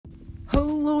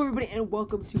Hello everybody and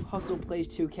welcome to Hustle Plays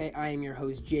 2K. I am your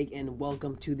host Jake and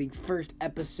welcome to the first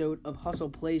episode of Hustle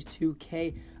Plays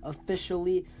 2K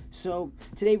officially. So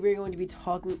today we're going to be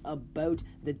talking about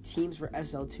the teams for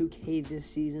SL2K this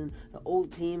season, the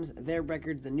old teams, their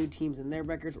records, the new teams and their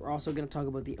records. We're also going to talk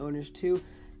about the owners too.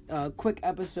 Quick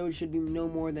episode, should be no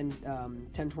more than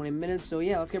 10-20 minutes. So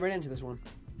yeah, let's get right into this one.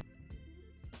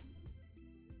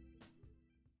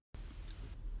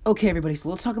 Okay, everybody, so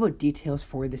let's talk about details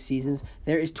for the seasons.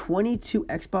 There is 22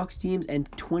 Xbox teams and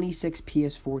 26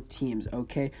 PS4 teams,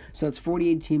 okay? So it's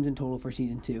 48 teams in total for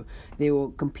Season 2. They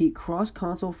will compete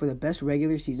cross-console for the best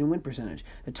regular season win percentage.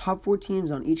 The top 4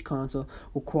 teams on each console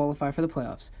will qualify for the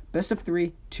playoffs. Best of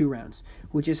 3, 2 rounds,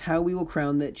 which is how we will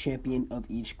crown the champion of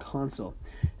each console.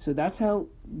 So that's how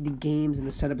the games and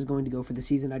the setup is going to go for the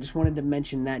season. I just wanted to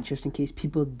mention that just in case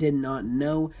people did not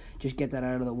know. Just get that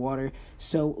out of the water.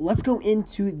 So let's go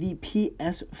into the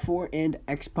PS4 and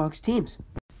Xbox teams.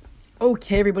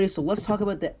 Okay, everybody, so let's talk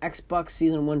about the Xbox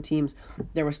Season 1 teams.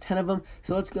 There was 10 of them,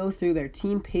 so let's go through their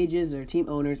team pages, their team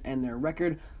owners, and their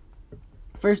record.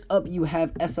 First up, you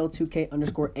have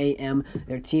SL2K_AM.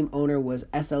 Their team owner was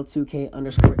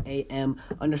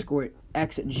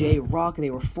SL2K_AM_XJ Rock.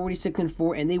 They were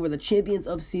 46-4, and they were the champions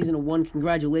of Season 1.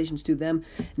 Congratulations to them.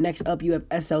 Next up, you have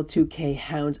SL2K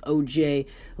Hounds OJ,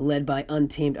 led by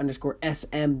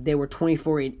Untamed_SM. They were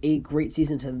 24-8. Great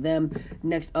season to them.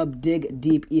 Next up, Dig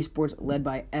Deep Esports, led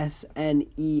by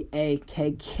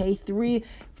SNEAKK3.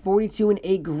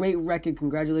 42-8. Great record.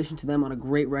 Congratulations to them on a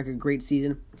great record. Great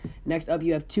season. Next up,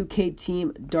 you have 2K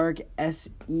Team Dark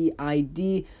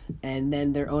SEID, and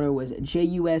then their owner was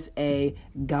JUSA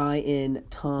Guy in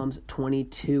Toms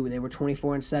 22. They were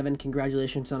 24-7.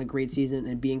 Congratulations on a great season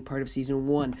and being part of Season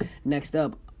 1. Next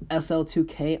up,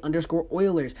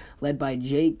 SL2K_Oilers, led by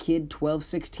JKid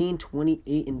 1216,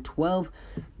 28-12.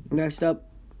 Next up,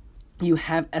 you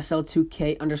have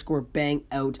SL2K_Bang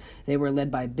Out. They were led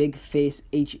by Big Face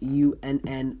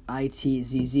HUNNITZZ.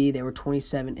 They were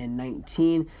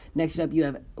 27-19. Next up, you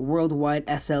have Worldwide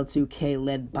SL2K,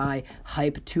 led by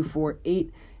Hype248,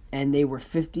 and they were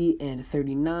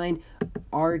 50-39.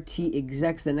 RT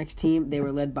Execs, the next team, they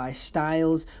were led by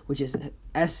Styles, which is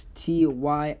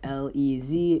STYLEZ.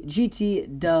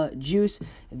 GT Da Juice,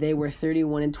 they were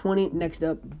 31-20. Next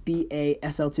up, BA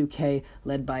SL2K,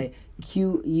 led by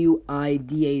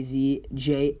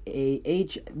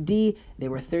QUIDAZJAHD. They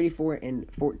were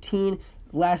 34-14.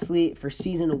 Lastly, for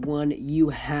Season 1, you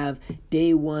have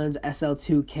Day One's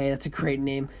SL2K. That's a great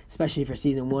name, especially for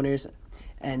Season 1ers.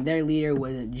 And their leader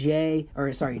was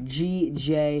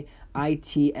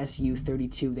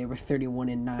GJITSU32. They were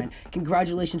 31-9.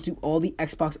 Congratulations to all the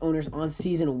Xbox owners on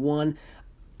Season 1.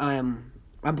 I'm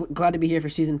glad to be here for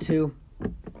Season 2.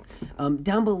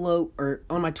 Down below, or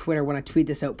on my Twitter when I tweet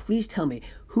this out, please tell me,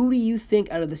 who do you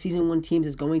think out of the Season 1 teams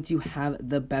is going to have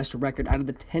the best record out of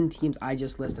the 10 teams I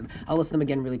just listed? I'll list them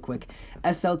again really quick.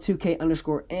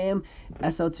 SL2K_AM,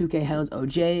 SL2K Hounds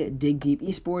OJ, Dig Deep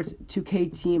Esports,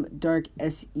 2K Team Dark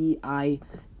SEID,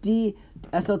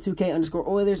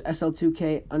 SL2K_Oilers,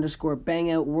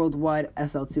 SL2K_Bang Out, Worldwide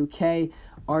SL2K,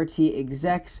 RT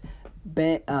Execs,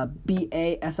 BA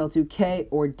SL2K,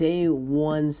 or Day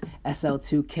One's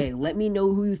SL2K. Let me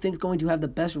know who you think is going to have the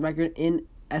best record in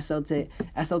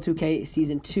SL2K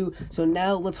Season 2. So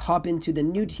now let's hop into the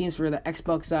new teams for the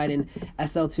Xbox side in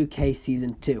SL2K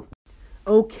Season 2.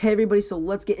 Okay, everybody, so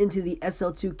let's get into the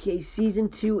SL2K Season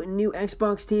 2 new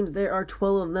Xbox teams. There are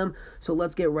 12 of them, so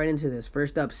let's get right into this.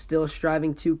 First up, Still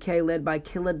Striving 2K, led by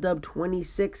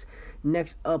Killadub26.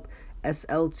 Next up,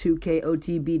 SL2K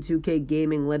OTB 2K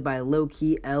Gaming, led by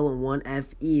Lowkey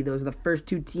L1FE. Those are the first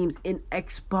 2 teams in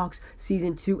Xbox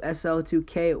Season 2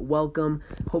 SL2K. Welcome.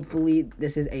 Hopefully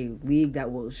this is a league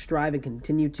that will strive and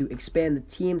continue to expand the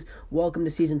teams. Welcome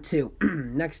to Season 2.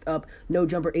 Next up, No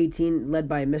Jumper 18, led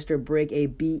by Mr. Break A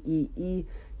BEEZY.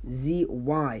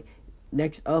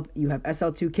 Next up, you have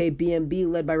SL2K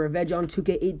BMB, led by Revenge on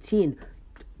 2K18.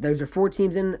 Those are 4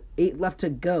 teams in, 8 left to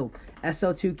go.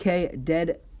 SL2K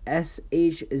Dead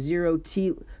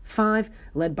SH0T5,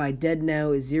 led by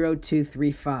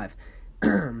DeadNow0235.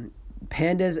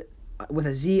 Pandas with a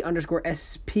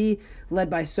Z_SP, led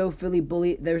by So Philly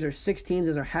Bully. Those are 6 teams.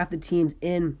 Those are half the teams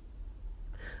in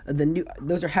the new.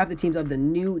 Those are half the teams of the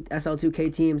new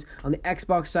SL2K teams on the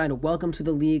Xbox side. Welcome to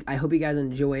the league. I hope you guys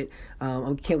enjoy it.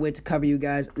 I can't wait to cover you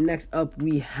guys. Next up,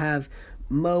 we have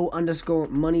Mo underscore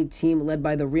Money Team led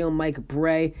by the real Mike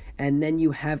Bray, and then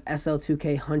you have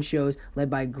SL2K Hunchos led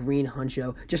by Green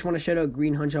Huncho. Just want to shout out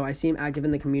Green Huncho. I see him active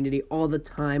in the community all the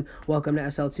time. Welcome to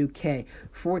SL2K.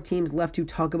 4 teams left to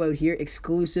talk about here.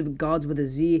 Exclusive Gods with a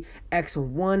Z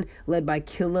X1 led by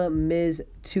Killa Miz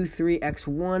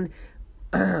 23X1.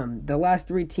 The last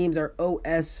 3 teams are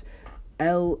OSL2K.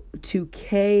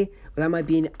 That might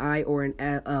be an I or an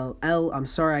L. I'm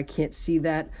sorry, I can't see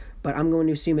that, but I'm going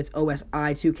to assume it's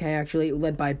OSI2K actually,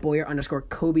 led by Boyer underscore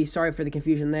Kobe. Sorry for the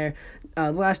confusion there.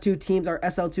 The last 2 teams are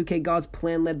SL2K God's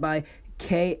Plan, led by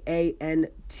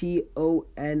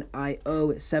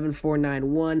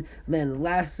KANTONIO7491. Then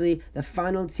lastly, the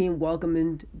final team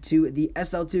welcomed to the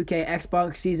SL2K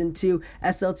Xbox Season 2,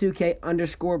 SL2K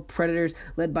underscore Predators,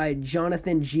 led by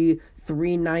Jonathan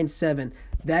G397.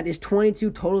 That is 22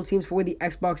 total teams for the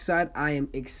Xbox side. I am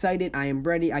excited. I am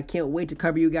ready. I can't wait to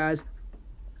cover you guys.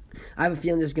 I have a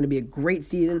feeling this is going to be a great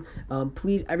season.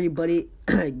 Please, everybody,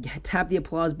 tap the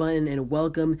applause button and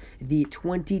welcome the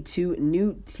 22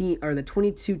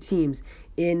 teams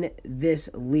in this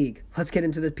league. Let's get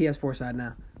into the PS4 side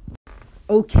now.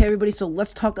 Okay, everybody, so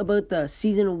let's talk about the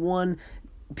Season 1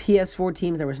 PS4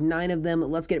 teams. There was 9 of them.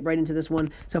 Let's get right into this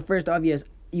one. So first off,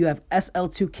 you have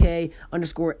SL2K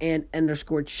underscore and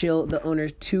underscore chill. The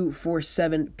owners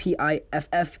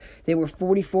 247PIFF. They were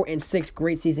 44-6.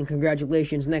 Great season.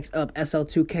 Congratulations. Next up,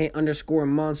 SL2K underscore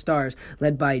Monstars,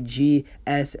 led by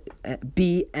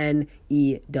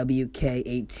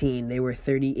GSBNEWK18. They were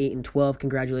 38-12.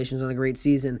 Congratulations on a great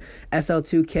season.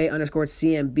 SL2K underscore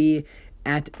CMB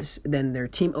then their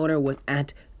team owner was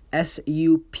at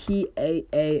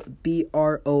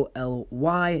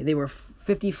SUPAABROLY. They were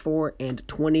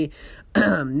 54-20.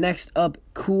 Next up,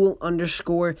 cool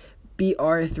underscore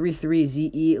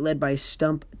BR33ZE, led by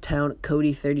Stumptown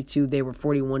Cody 32. They were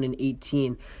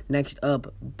 41-18. Next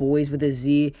up, boys with a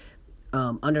Z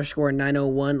underscore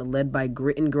 901, led by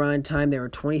Grit and Grind Time. They were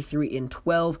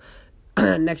 23-12.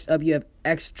 Next up, you have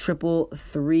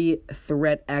X333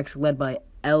 Threat X, led by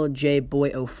LJ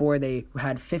Boy 04. They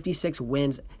had 56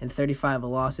 wins and 35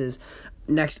 losses.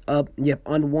 Next up, you have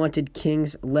Unwanted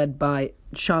Kings, led by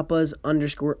Choppas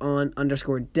underscore on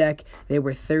underscore deck. They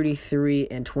were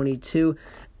 33-22.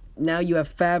 Now you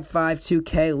have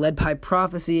Fab52K, led by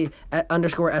Prophecy at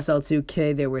underscore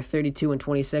SL2K. They were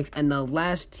 32-26. And the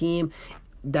last team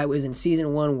that was in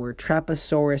Season 1 were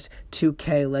Traposaurus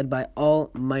 2K, led by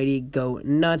Almighty Go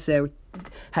Nuts. They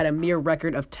had a mere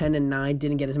record of 10-9,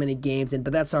 didn't get as many games in,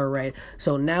 but that's all right.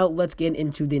 So now let's get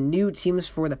into the new teams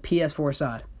for the PS4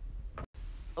 side.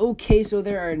 Okay, so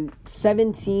there are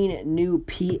 17 new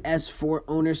PS4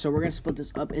 owners, so we're going to split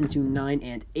this up into 9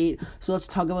 and 8. So let's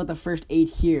talk about the first 8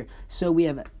 here. So we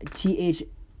have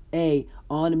THA,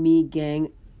 On Me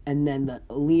Gang, and then the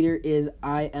leader is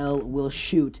IL Will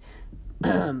Shoot.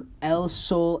 L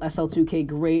Soul SL2K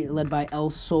Great, led by L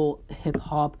Soul Hip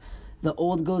Hop. The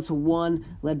Old Goats 1,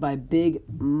 led by Big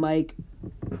Mike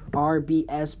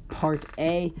RBS Part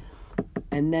A.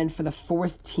 And then for the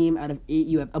 4th team out of 8,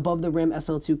 you have Above the Rim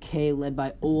SL2K, led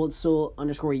by Old Soul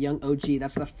underscore Young OG.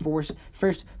 That's the first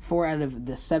 4 out of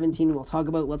the 17 we'll talk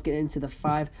about. Let's get into the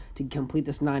 5 to complete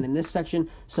this 9 in this section.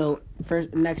 So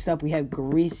next up, we have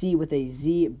Greasy with a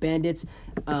Z Bandits,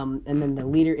 and then the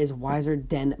leader is Wiser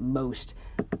Den Most.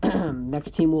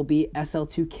 Next team will be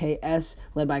SL2KS,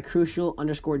 led by Crucial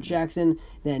underscore Jackson.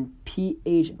 Then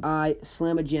PHI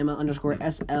Slamajamma underscore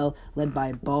SL, led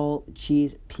by Ball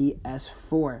Cheese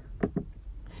PS4.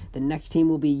 The next team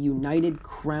will be United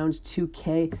Crowns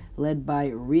 2K, led by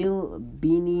Real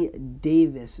Beanie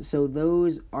Davis. So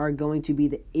those are going to be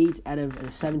the 8 out of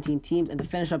the 17 teams. And to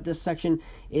finish up this section,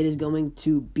 it is going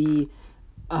to be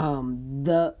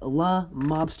the La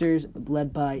Mobsters,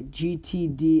 led by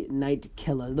GTD Night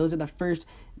Killer. Those are the first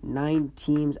 9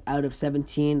 teams out of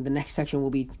 17. The next section will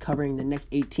be covering the next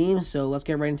 8 teams, so let's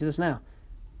get right into this now.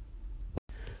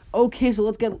 Okay, so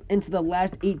let's get into the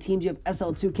last 8 teams. You have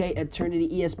SL2K Eternity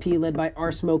ESP, led by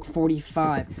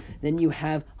R-Smoke45. Then you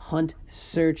have Hunt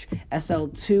Search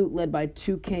SL2, led by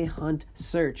 2K Hunt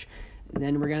Search.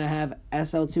 Then we're going to have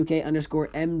SL2K underscore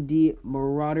MD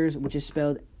Marauders, which is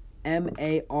spelled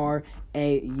MARAUDERS,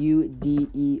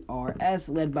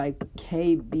 led by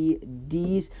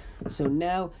KBDs. So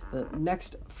now the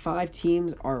next 5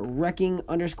 teams are Wrecking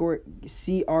underscore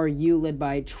CRU, led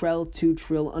by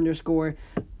Trell2Trill underscore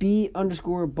B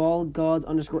underscore Ball Gods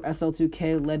underscore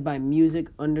SL2K, led by Music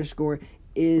underscore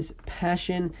Is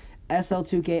Passion.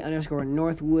 SL2K underscore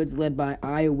Northwoods, led by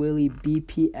iWilly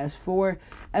BPS4.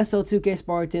 SL2K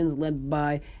Spartans, led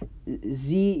by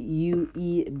ZUE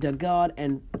Dagod.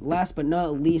 And last but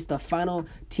not least, the final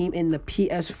team in the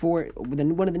PS4,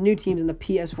 one of the new teams in the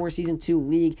PS4 Season 2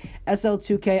 League,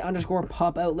 SL2K underscore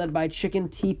Pop Out, led by Chicken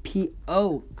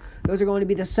TPO. Those are going to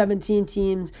be the 17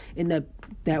 teams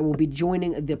that will be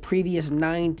joining the previous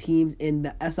 9 teams in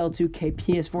the SL2K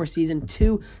PS4 Season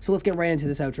 2. So let's get right into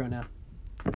this outro now.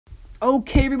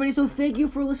 Okay, everybody, so thank you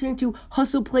for listening to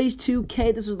Hustle Plays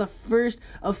 2K. This was the first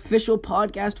official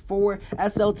podcast for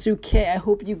SL2K. I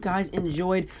hope you guys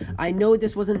enjoyed. I know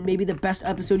this wasn't maybe the best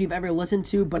episode you've ever listened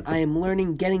to, but I am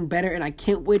learning, getting better, and I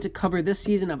can't wait to cover this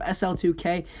season of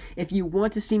SL2K. If you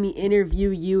want to see me interview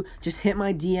you, just hit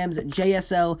my DMs at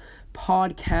JSL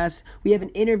Podcast. We have an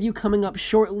interview coming up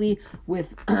shortly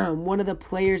with one of the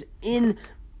players in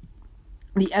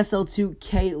the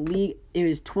SL2K League. It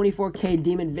is 24K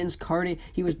Demon Vince Carter.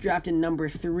 He was drafted number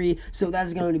 3, so that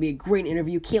is going to be a great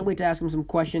interview. Can't wait to ask him some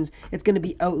questions. It's going to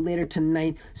be out later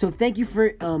tonight. So thank you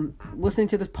for listening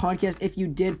to this podcast. If you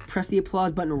did, press the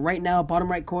applause button right now, bottom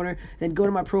right corner. Then go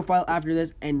to my profile after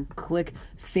this and click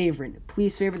favorite.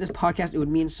 Please favorite this podcast. It would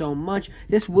mean so much.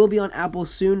 This will be on Apple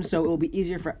soon, so it will be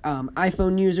easier for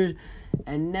iPhone users.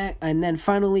 And then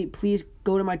finally, please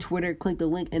go to my Twitter, click the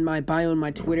link in my bio on my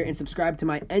Twitter, and subscribe to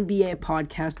my NBA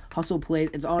podcast, Hustle Plays.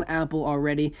 It's on Apple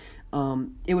already.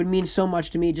 It would mean so much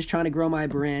to me, just trying to grow my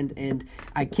brand, and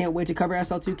I can't wait to cover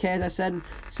SL2K, as I said.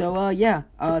 So,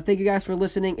 thank you guys for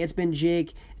listening. It's been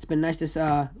Jake. It's been nice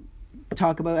to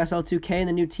talk about SL2K and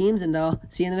the new teams, and I'll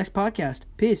see you in the next podcast.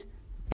 Peace.